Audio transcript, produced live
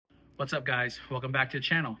What's up, guys? Welcome back to the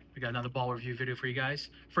channel. We got another ball review video for you guys.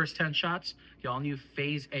 First 10 shots, y'all new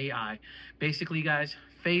PHAZE AI. Basically, guys,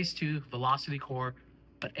 PHAZE II velocity core,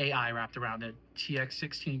 but AI wrapped around it.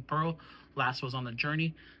 TX16 Pearl. Last was on the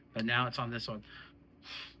Journey, but now it's on this one.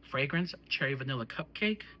 Fragrance, cherry vanilla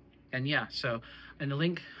cupcake. And yeah, so in the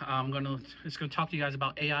link, it's gonna talk to you guys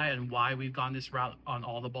about AI and why we've gone this route on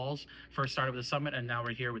all the balls. First started with the Summit, and now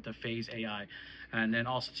we're here with the PHAZE AI. And then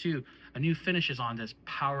also too, a new finish is on this,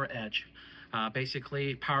 Power Edge.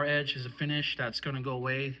 Basically, Power Edge is a finish that's gonna go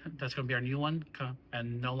away. That's gonna be our new one,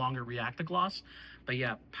 and no longer react to gloss. But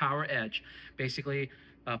yeah, Power Edge, basically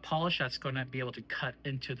a polish that's gonna be able to cut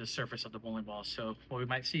into the surface of the bowling ball. So what we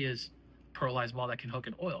might see is pearlized ball that can hook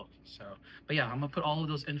in oil. So, but yeah, I'm gonna put all of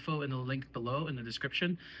those info in the link below in the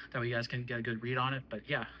description, that way you guys can get a good read on it. But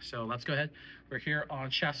yeah, so let's go ahead. We're here on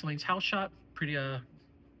Chastelin's house shot, pretty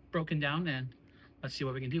broken down, and let's see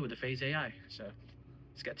what we can do with the PHAZE AI. So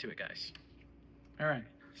let's get to it, guys. All right,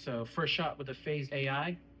 so first shot with the PHAZE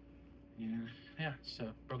AI. Yeah, so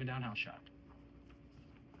broken down house shot.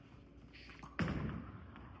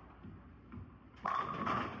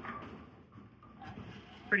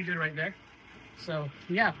 Pretty good right there. So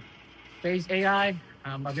yeah, PHAZE AI,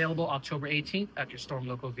 available October 18th at your Storm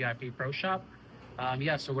Local VIP Pro Shop.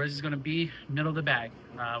 Yeah, so where this is going to be, middle of the bag,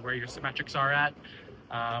 where your symmetrics are at.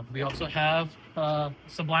 We also have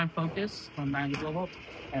Sublime Focus from Mango Global,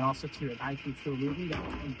 and also to an IP2 Ruby that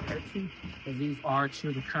we're compared to, because these are two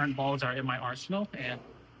of the current balls that are in my arsenal, and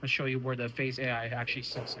I'll show you where the PHAZE AI actually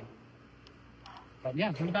sits in. But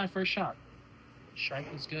yeah, pretty bad first shot. Strike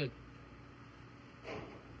is good.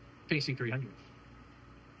 Facing 300.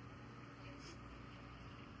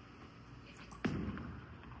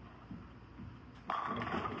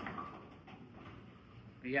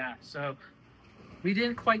 Yeah, so we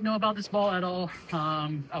didn't quite know about this ball at all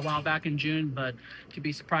a while back in June, but to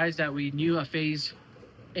be surprised that we knew a PHAZE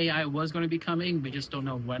AI was going to be coming. We just don't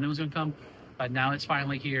know when it was going to come, but now it's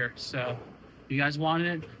finally here. So you guys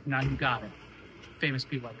wanted it, now you got it. Famous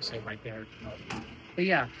people, like I say, right there. But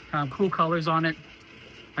yeah, cool colors on it.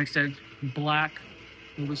 Like I said, black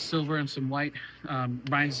with silver and some white.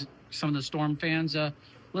 Reminds some of the Storm fans a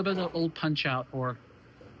little bit of the old Punch Out or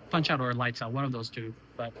Lights Out, one of those two.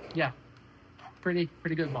 But yeah, pretty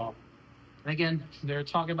good ball. And again, they're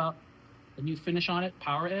talking about the new finish on it,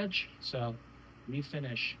 Power Edge. So new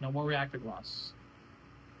finish, no more reactor gloss.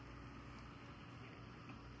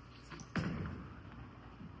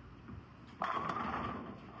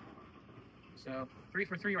 So 3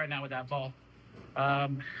 for 3 right now with that ball. I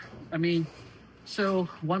mean, so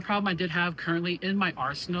one problem I did have currently in my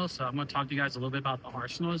arsenal, so I'm going to talk to you guys a little bit about the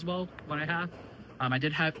arsenal as well, what I have. I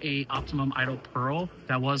did have a Optimum Idol Pearl.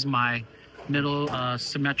 That was my middle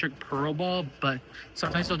symmetric pearl ball, but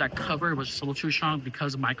sometimes though that cover was just a little too strong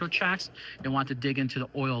because of micro tracks. They wanted to dig into the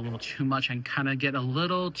oil a little too much and kind of get a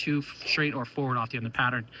little too straight or forward off the end of the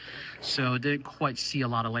pattern. So didn't quite see a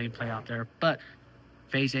lot of lane play out there, but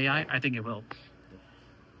PHAZE AI, I think it will.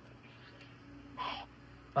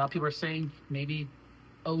 People are saying maybe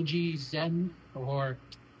OG Zen or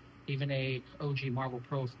even a OG Marvel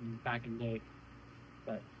Pro from back in the day.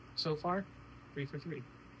 But so far, 3 for 3.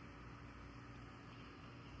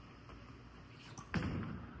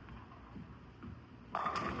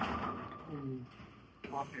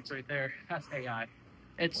 It's right there. That's AI.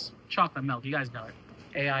 It's chocolate milk. You guys know it.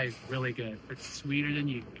 AI is really good. It's sweeter than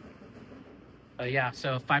you. Yeah,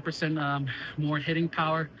 so 5% more hitting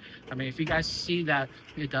power. I mean, if you guys see that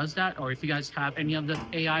it does that, or if you guys have any of the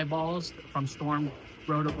AI balls from Storm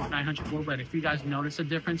Road over 900, but if you guys notice a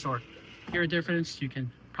difference or hear a difference, you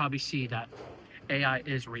can probably see that AI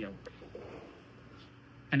is real.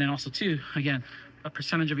 And then also too, again, a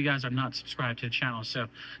percentage of you guys are not subscribed to the channel, so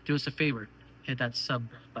do us a favor, hit that sub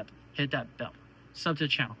button, hit that bell, sub to the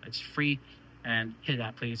channel. It's free. And hit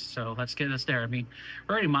that, please. So let's get us there. I mean,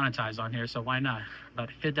 we're already monetized on here, so why not?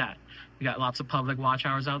 But hit that. We got lots of public watch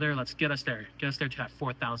hours out there. Let's get us there. Get us there to that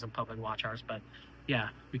 4,000 public watch hours. But yeah,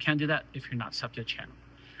 we can do that if you're not sub to the channel.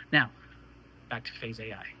 Now, back to PHAZE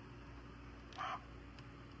AI.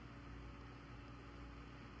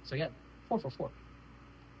 So yeah, 4 for 4.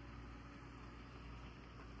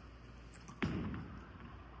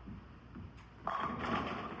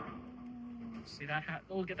 See that hat?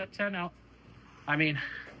 Oh, get that 10 out. I mean,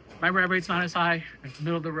 my rev rate's not as high. It's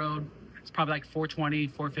middle of the road. It's probably like 420,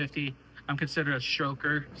 450. I'm considered a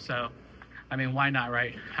stroker, so I mean, why not,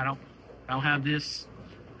 right? I don't have this.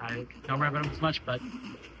 I don't rev it as much, but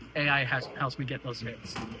AI helps me get those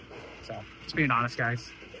hits. So, just being honest,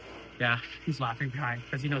 guys. Yeah, he's laughing behind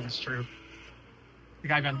because he knows it's true. The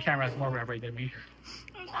guy behind the camera has more rev rate than me.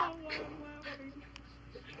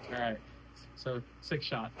 All right. So 6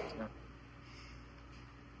 shots. So.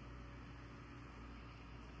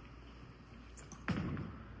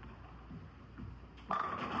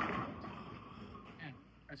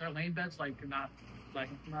 Is our lane beds like not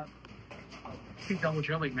keep double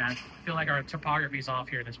dribbling, man? I feel like our topography is off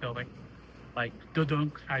here in this building. Like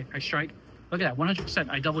dunk, I strike. Look at that, 100%.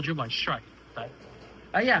 I double dribble, I strike. But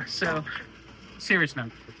yeah. So serious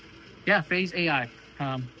note. Yeah, PHAZE AI.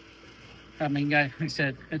 I mean, like I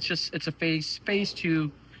said, it's a phase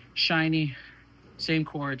 2, shiny, same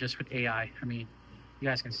core, just with AI. I mean, you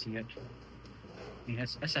guys can see it. I mean,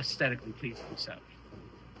 it's aesthetically pleasing. So,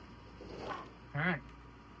 all right.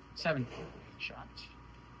 7 shots.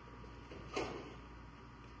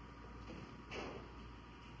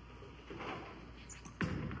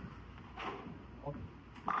 Oh.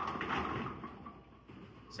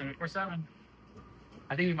 747.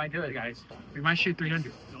 I think we might do it, guys. We might shoot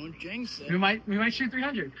 300. Don't jinx it. We might shoot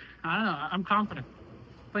 300. I don't know. I'm confident.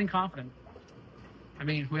 Playing confident. I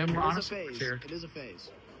mean, we have more honest here. It is a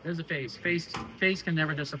phase. It is a phase. Phase can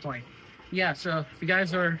never disappoint. Yeah. So if you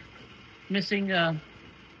guys are missing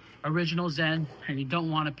original Zen and you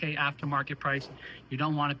don't want to pay aftermarket price, you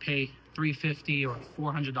don't want to pay $350 or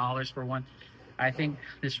 $400 for one, I think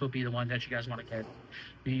this will be the one that you guys want to get.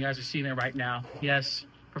 You guys are seeing it right now. Yes,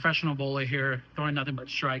 professional bowler here, throwing nothing but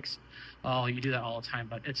strikes. Oh, you do that all the time,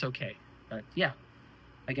 but it's okay. But yeah,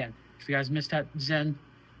 again, if you guys missed that Zen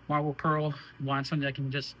Marble Pearl, want something that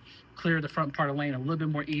can just clear the front part of the lane a little bit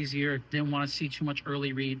more easier, didn't want to see too much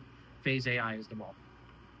early read, PHAZE AI is the ball.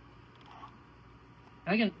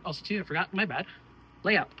 And again, also too, I forgot, my bad.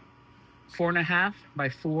 Layout, 4.5 by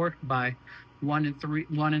 4 by 1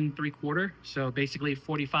 3/4. So basically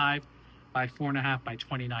 45 by 4.5 by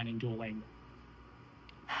 29 in dual lane.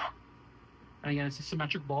 And again, it's a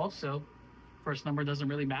symmetric ball, so first number doesn't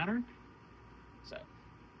really matter. So.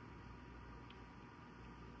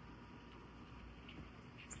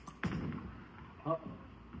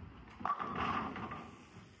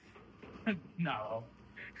 No.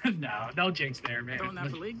 No jinx there, man. Throwing that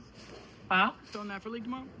for league? Huh? Throwing that for league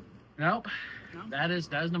tomorrow? Nope. No? That is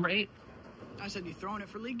number 8. I said you throwing it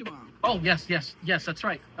for league tomorrow. Oh, yes, that's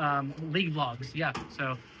right. League vlogs, yeah.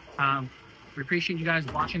 So we appreciate you guys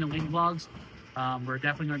watching the league vlogs. We're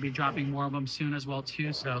definitely going to be dropping more of them soon as well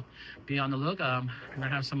too, so be on the look. We're going to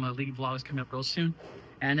have some league vlogs coming up real soon.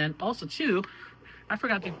 And then also too, I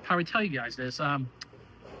forgot to probably tell you guys this.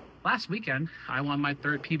 Last weekend, I won my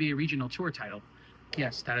 3rd PBA regional tour title.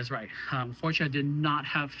 Yes, that is right. Unfortunately, I did not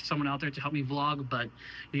have someone out there to help me vlog, but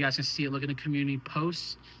you guys can see it. Look at the community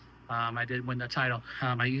posts. I did win the title.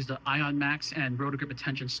 I used the Ion Max and Rotogrip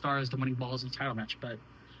Attention Star as the winning balls in the title match. But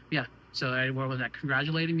yeah, so everyone that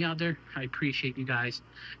congratulating me out there, I appreciate you guys,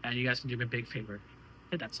 and you guys can do me a big favor.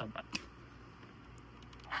 Hit that sub button.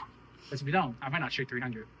 Because if you don't, I might not shoot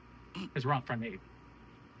 300. Because we're on front 8.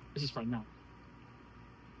 This is front 9.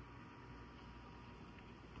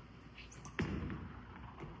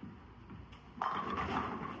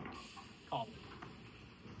 Oh.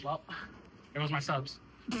 Well, there was my subs.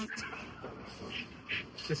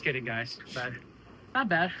 Just kidding, guys. But not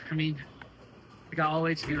bad. I mean, we got all the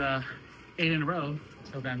way to 8 in a row.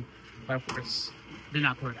 So then, of course, did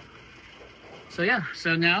not put it out. So yeah,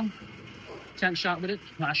 so now 10th shot with it,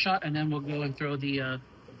 last shot, and then we'll go and throw the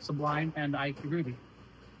Sublime and the IQ Ruby.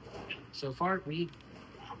 So far, I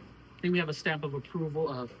think we have a stamp of approval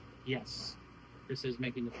of yes, this is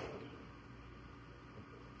making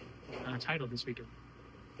the title this weekend.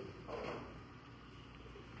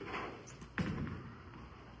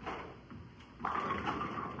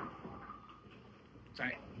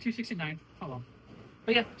 Sorry, 269. Hold on.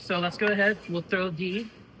 But yeah, so let's go ahead. We'll throw the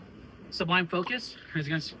Sublime Focus. As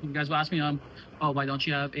you guys will ask me, oh, why don't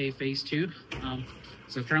you have a PHAZE II?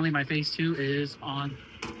 So currently my PHAZE II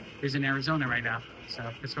is in Arizona right now. So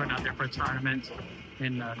it's going out there for a tournament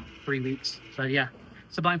in 3 weeks. So yeah,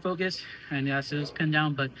 Sublime Focus, and yes, it is pinned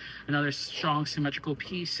down, but another strong symmetrical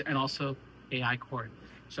piece, and also AI core.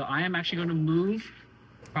 So I am actually going to move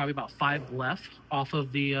probably about 5 left off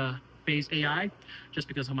of the PHAZE AI, just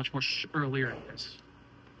because how much more earlier it is.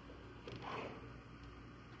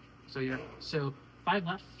 So yeah, so 5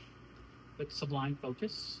 left with Sublime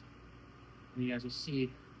Focus, and you guys will see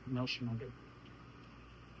the motion of it.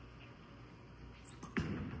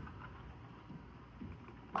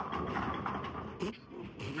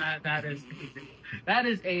 That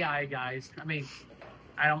is AI, guys. I mean,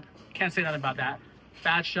 can't say nothing about that.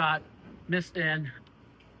 Bad shot, missed in,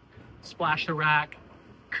 splash the rack,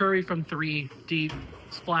 curry from 3, deep,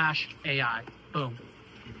 splash, AI, boom.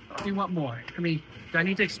 You want more? I mean, do I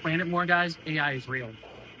need to explain it more, guys? AI is real.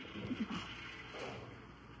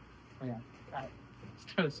 Oh yeah. All right.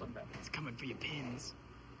 Let's throw this on back. It's coming for your pins.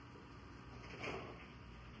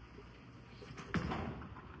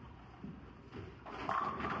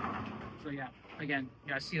 So yeah, again,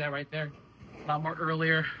 you guys see that right there? A lot more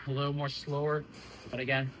earlier, a little more slower, but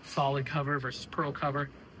again, solid cover versus pearl cover.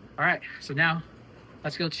 All right, so now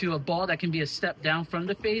let's go to a ball that can be a step down from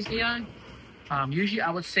the PHAZE AI. Usually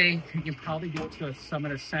I would say you can probably go to a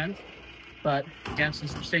Summit Ascent, but again,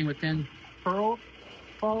 since we're staying within pearl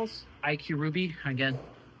balls, IQ Ruby, again,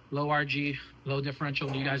 low RG, low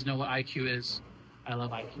differential. You guys know what IQ is. I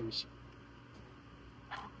love IQs.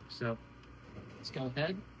 So let's go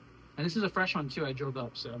ahead. And this is a fresh one too, I drove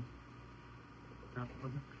up, so.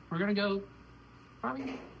 We're gonna go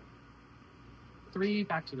probably 3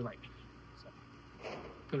 back to the right. So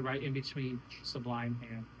put it right in between Sublime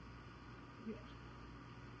and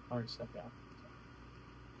or step down.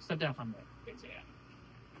 Step down from there. PHAZE AI.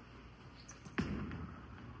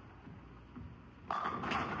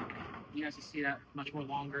 You guys can see that much more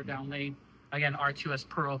longer down lane. Again, R2S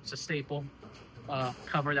Pearl, it's a staple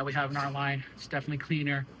cover that we have in our line. It's definitely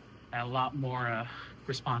cleaner and a lot more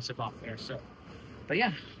responsive off there. So, but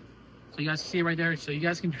yeah, so you guys see it right there. So you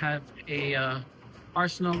guys can have a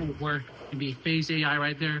arsenal where it can be PHAZE AI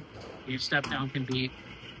right there. Your step down can be,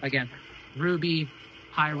 again, Ruby,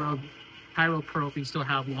 Pyro Pearl if you still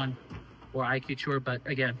have one, or IQ Tour. But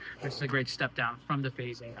again, this is a great step down from the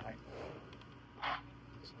PHAZE AI.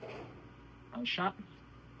 Another shot.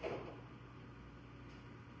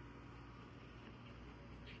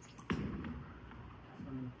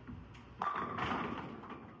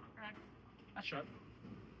 That shot.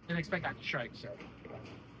 Didn't expect that to strike, so.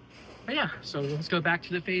 But yeah, so let's go back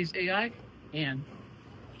to the PHAZE AI, and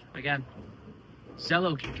again,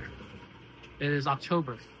 Zello gear. It is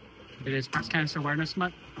October. It is Breast Cancer Awareness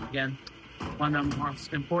Month. Again, one of the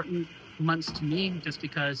most important months to me, just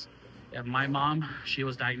because my mom, she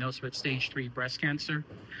was diagnosed with stage 3 breast cancer.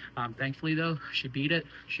 Thankfully though, she beat it.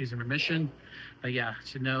 She's in remission. But yeah,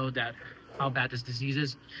 to know that how bad this disease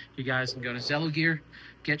is, you guys can go to Zello Gear,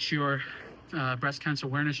 get your breast cancer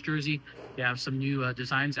awareness jersey. They have some new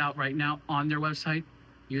designs out right now on their website.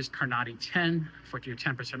 Use Carnati10 for your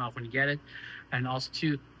 10% off when you get it. And also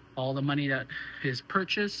too, all the money that is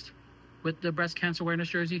purchased with the breast cancer awareness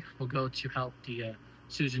jersey will go to help the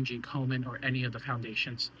Susan G. Komen or any of the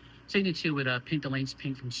foundations. Same thing too with Paint the Lanes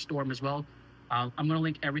Pink from Storm as well. I'm going to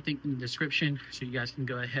link everything in the description so you guys can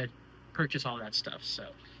go ahead purchase all that stuff. So,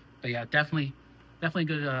 but yeah, definitely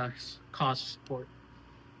good cause support.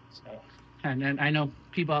 So, and I know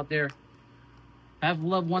people out there have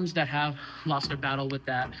loved ones that have lost their battle with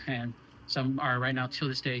that, and some are right now till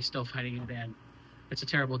this day still fighting it. And it's a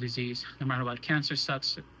terrible disease. No matter what, cancer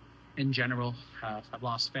sucks in general. I've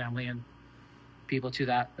lost family and people to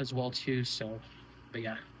that as well too. So, but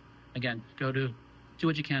yeah, again, do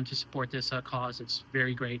what you can to support this cause. It's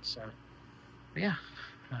very great. So, but yeah,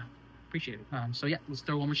 appreciate it. So yeah, let's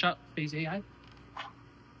throw one more shot, PHAZE AI,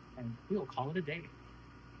 and we'll call it a day.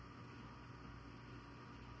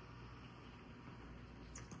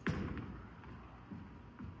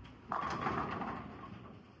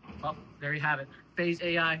 Well, there you have it. PHAZE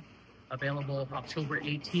AI, available October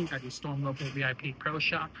 18th at your Storm Local VIP Pro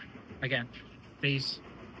Shop. Again, PHAZE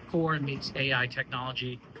Core meets AI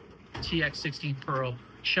technology, TX16 Pearl,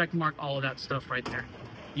 check mark all of that stuff right there.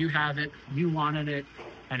 You have it, you wanted it,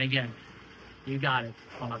 and again, you got it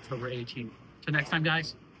on October 18th. So next time,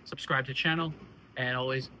 guys, subscribe to the channel, and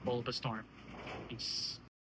always roll up a storm. Peace.